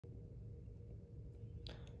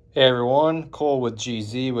Hey everyone, Cole with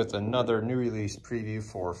GZ with another new release preview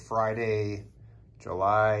for Friday,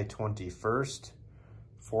 July 21st,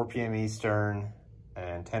 4 p.m. Eastern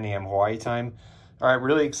and 10 a.m. Hawaii time. All right,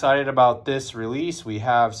 really excited about this release. We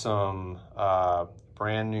have some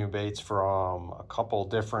brand new baits from a couple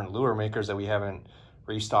different lure makers that we haven't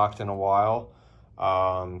restocked in a while.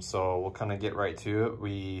 So we'll kind of get right to it.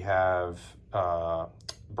 We have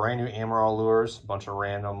brand new Amaral Lures, a bunch of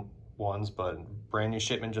random ones, but brand new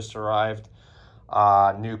shipment just arrived.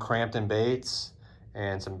 New Crampton Baits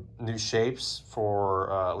and some new shapes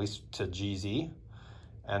for at least to GZ.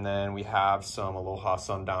 And then we have some Aloha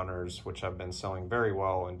Sundowners, which have been selling very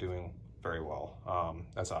well and doing very well.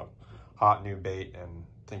 That's a hot new bait and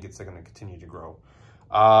I think it's going to continue to grow.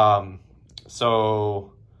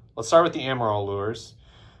 So let's start with the Amaral Lures.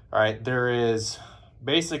 All right, there is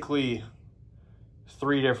basically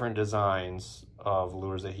 3 different designs of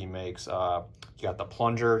lures that he makes. You got the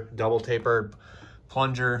Plunger, double tapered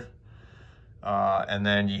Plunger, and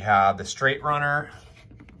then you have the straight runner,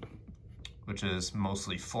 which is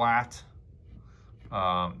mostly flat,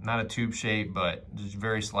 not a tube shape, but just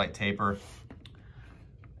very slight taper.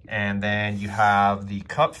 And then you have the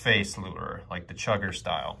cup face lure, like the chugger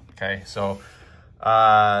style. Okay, so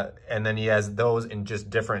and then he has those in just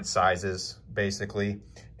different sizes, basically,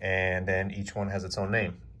 and then each one has its own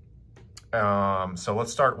name. So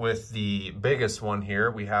let's start with the biggest one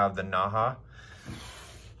here. We have the Naja,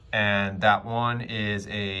 and that one is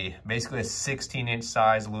basically a 16-inch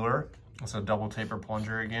size lure. It's a double taper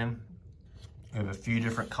plunger again. We have a few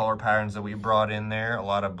different color patterns that we brought in there, a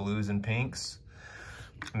lot of blues and pinks.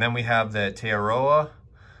 And then we have the Jararaca,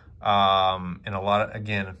 and a lot of,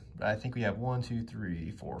 again, I think we have 1, 2,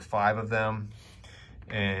 3, 4, 5 of them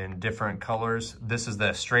in different colors. This is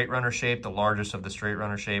the straight runner shape, the largest of the straight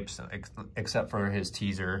runner shapes, except for his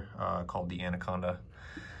teaser called the Anaconda.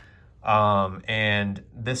 And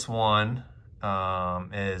this one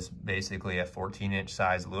is basically a 14-inch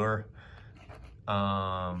size lure.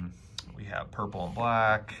 We have purple and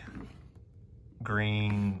black,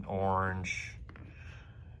 green, orange,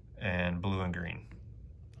 and blue and green.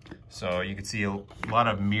 So you can see a lot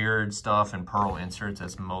of mirrored stuff and pearl inserts.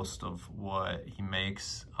 That's most of what he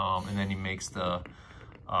makes. And then he makes the,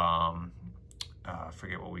 I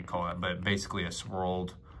forget what we call it, but basically a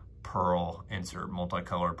swirled pearl insert,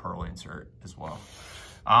 multicolored pearl insert as well.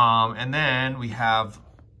 And then we have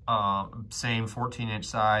same 14-inch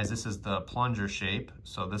size. This is the plunger shape.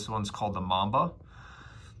 So this one's called the Mamba.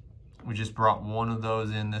 We just brought one of those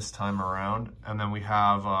in this time around. And then we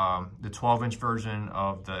have the 12-inch version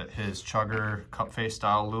of his chugger cup face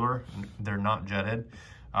style lure. They're not jetted.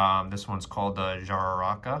 This one's called the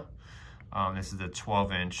Jararaca. This is the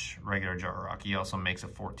 12-inch regular Jararaca. He also makes a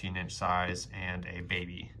 14-inch size and a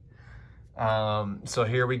baby. So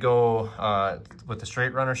here we go with the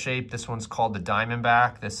straight runner shape. This one's called the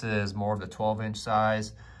Diamondback. This is more of the 12-inch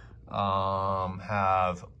size.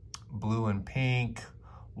 Have blue and pink,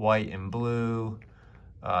 white and blue.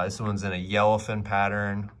 This one's in a yellowfin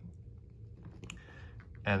pattern.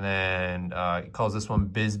 And then he calls this one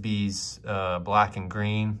Bisbee's black and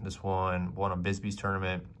green. This one won a Bisbee's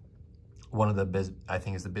tournament. One of the I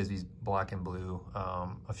think is the Bisbee's black and blue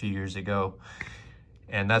a few years ago.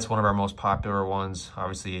 And that's one of our most popular ones.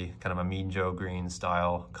 Obviously kind of a Mean Joe green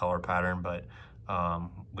style color pattern, but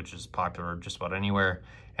which is popular just about anywhere.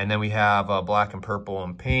 And then we have black and purple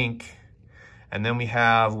and pink. And then we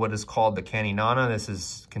have what is called the Caninana.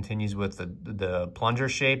 This continues with the plunger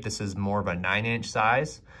shape. This is more of a 9-inch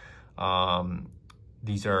size.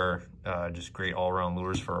 These are just great all-around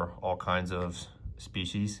lures for all kinds of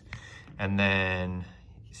species. And then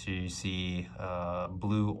so you see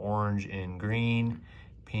blue, orange, and green,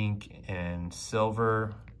 pink and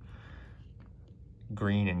silver,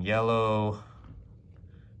 green and yellow,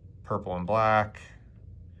 purple and black,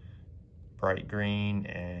 bright green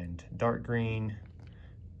and dark green,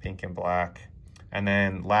 pink and black. And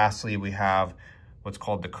then lastly, we have what's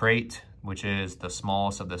called the Krait, which is the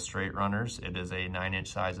smallest of the straight runners. It is a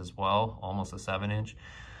 9-inch size as well, almost a 7-inch.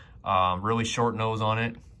 Really short nose on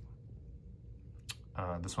it.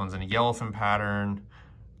 This one's in a yellowfin pattern,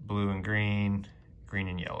 blue and green, green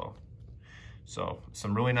and yellow. So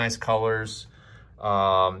some really nice colors.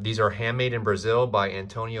 These are handmade in Brazil by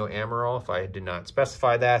Antonio Amaral, if I did not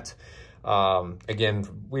specify that. Again,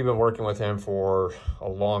 we've been working with him for a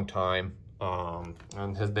long time,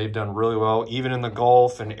 and they've done really well, even in the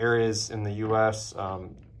Gulf and areas in the U.S.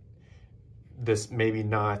 This maybe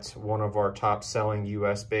not one of our top selling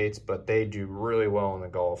U.S. baits, but they do really well in the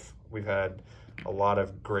Gulf. We've had a lot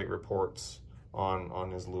of great reports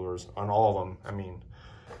on his lures, on all of them. I mean,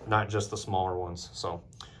 not just the smaller ones. So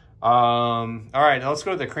All right, now let's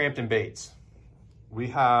go to the Crampton Baits. We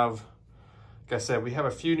have, like I said, we have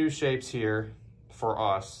a few new shapes here for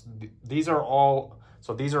us. These are all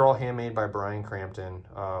handmade by Brian Crampton,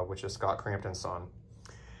 which is Scott Crampton's son.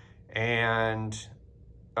 And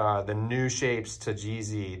the new shapes to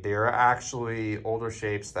GZ, they're actually older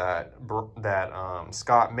shapes that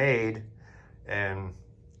Scott made, and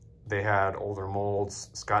they had older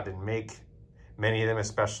molds. Scott didn't make many of them,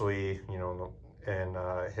 especially, you know, in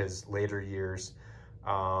his later years.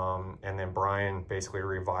 And then Brian basically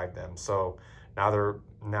revived them. So now they're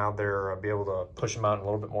be able to push them out in a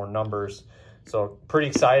little bit more numbers. So pretty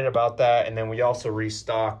excited about that. And then we also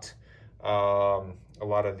restocked a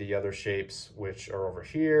lot of the other shapes, which are over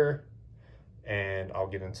here. And I'll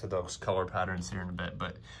get into those color patterns here in a bit.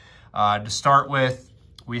 But to start with,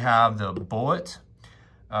 we have the bullet.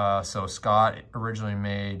 So Scott originally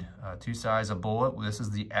made two sizes of bullet. This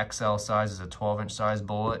is the XL size, is a 12-inch size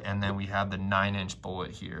bullet, and then we have the 9-inch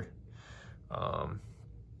bullet here.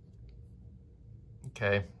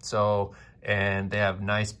 Okay, so, and they have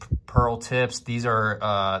nice pearl tips. These are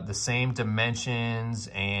the same dimensions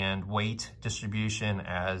and weight distribution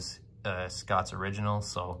as Scott's original,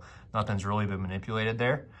 so nothing's really been manipulated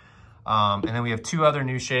there. And then we have two other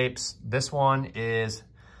new shapes. This one is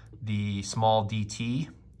the small DT,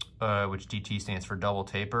 which DT stands for double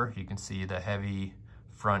taper. You can see the heavy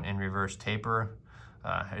front and reverse taper.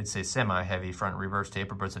 I'd say semi-heavy front and reverse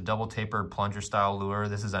taper, but it's a double tapered plunger style lure.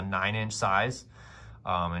 This is a 9-inch size.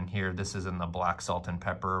 And here, this is in the black salt and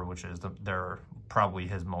pepper, which is they're probably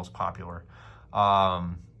his most popular. But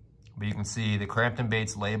you can see the Crampton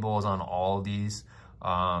Baits label is on all of these.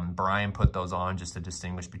 Brian put those on just to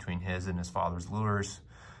distinguish between his and his father's lures.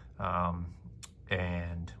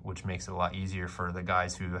 And which makes it a lot easier for the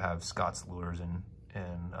guys who have Scott's lures, and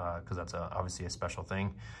because that's obviously a special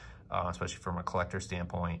thing, especially from a collector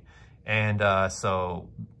standpoint. And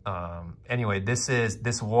anyway, this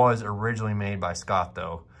was originally made by Scott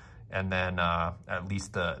though, and then at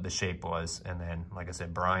least the shape was, and then like I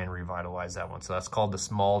said, Brian revitalized that one. So that's called the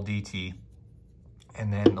small DT.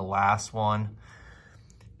 And then the last one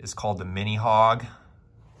is called the mini hog.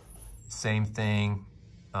 Same thing.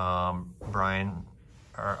 Brian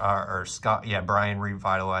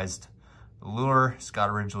revitalized the lure. Scott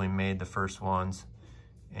originally made the first ones,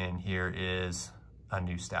 and here is a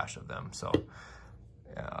new stash of them. So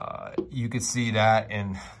you could see that.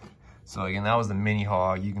 And so again, that was the mini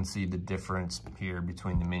hog. You can see the difference here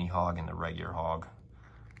between the mini hog and the regular hog.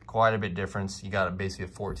 Quite a bit difference. You got basically a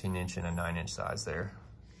 14-inch and a 9-inch size there.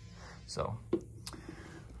 So,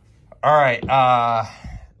 all right,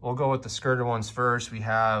 we'll go with the skirted ones first. We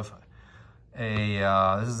have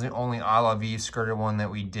this is the only I Love Eve skirted one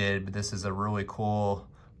that we did, but this is a really cool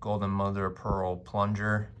golden mother of pearl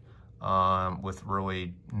plunger with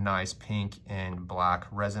really nice pink and black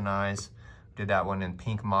resin eyes. Did that one in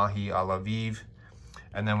pink mahi I Love Eve.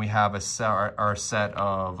 And then we have our set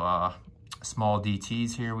of small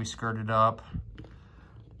DTs here we skirted up.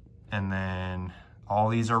 And then all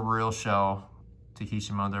these are real shell,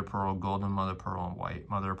 Tahitian mother of pearl, golden mother of pearl, and white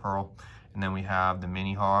mother of pearl. And then we have the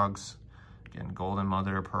mini hogs, again, golden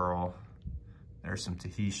mother of pearl. There's some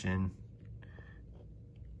Tahitian.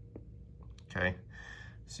 Okay,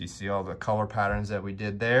 so you see all the color patterns that we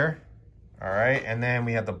did there. All right, and then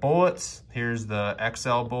we have the bullets. Here's the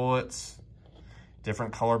XL bullets,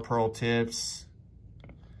 different color pearl tips,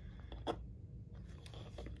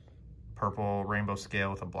 purple rainbow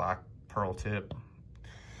scale with a black pearl tip.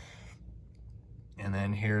 And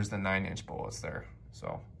then here's the 9-inch bullets there.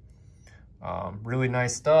 So really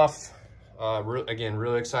nice stuff. Again,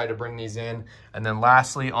 really excited to bring these in. And then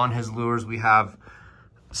lastly, on his lures, we have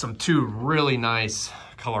two really nice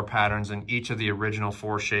color patterns in each of the original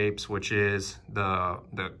 4 shapes, which is the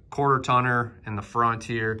quarter tonner in the front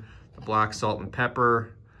here, the black salt and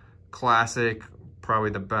pepper, classic,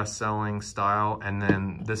 probably the best selling style. And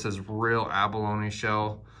then this is real abalone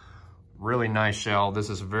shell, really nice shell. This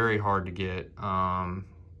is very hard to get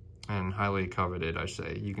and highly coveted, I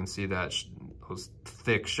say. You can see that those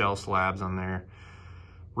thick shell slabs on there.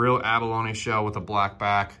 Real abalone shell with a black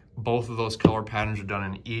back. Both of those color patterns are done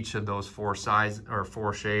in each of those 4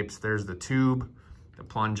 shapes. There's the tube, the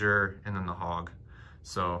plunger, and then the hog.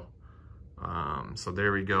 So, so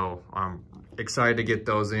there we go. I'm excited to get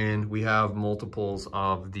those in. We have multiples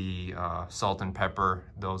of the salt and pepper.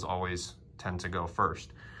 Those always tend to go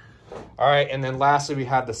first. All right, and then lastly, we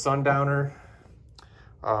have the Sundowner.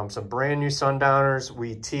 Some brand new Sundowners.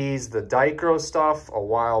 We teased the Dichro stuff a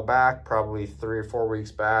while back, probably 3 or 4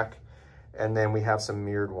 weeks back. And then we have some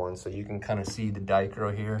mirrored ones, so you can kind of see the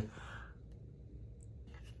Dichro here.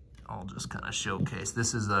 I'll just kind of showcase.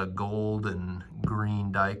 This is a gold and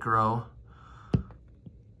green Dichro. You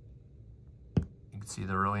can see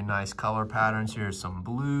the really nice color patterns. Here's some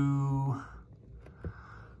blue,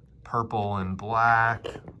 purple and black.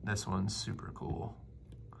 This one's super cool.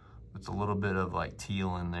 It's a little bit of like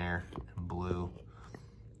teal in there and blue.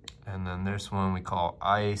 And then this one we call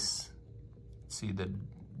ice. See the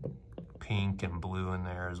pink and blue in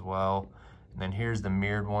there as well. And then here's the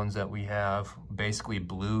mirrored ones that we have, basically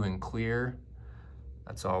blue and clear.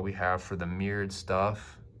 That's all we have for the mirrored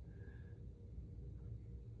stuff.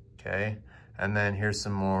 Okay, and then here's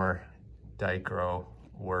some more Dichro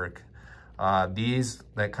work. These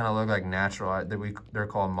that kind of look like natural, they're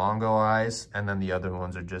called Mongo eyes, and then the other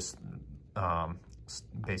ones are just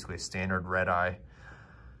basically standard red eye.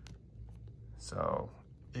 So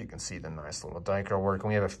you can see the nice little Dichro work. And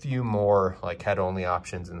we have a few more like head only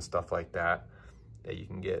options and stuff like that that you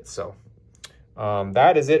can get. So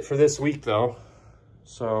that is it for this week though.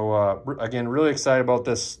 So again, really excited about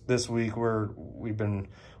this week. We've been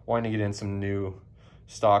wanting to get in some new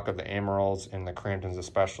stock of the Amarals and the Cramptons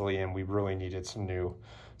especially, and we really needed some new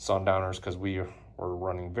Sundowners because we were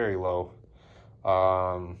running very low.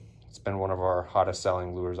 It's been one of our hottest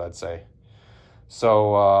selling lures, I'd say.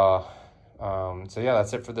 So so yeah,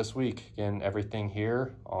 that's it for this week. Again, everything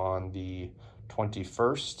here on the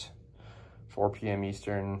 21st, 4 p.m.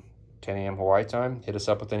 Eastern, 10 a.m. Hawaii time. Hit us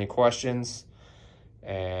up with any questions,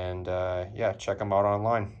 and yeah, check them out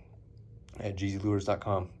online at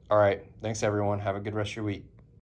gzlures.com. All right, thanks everyone. Have a good rest of your week.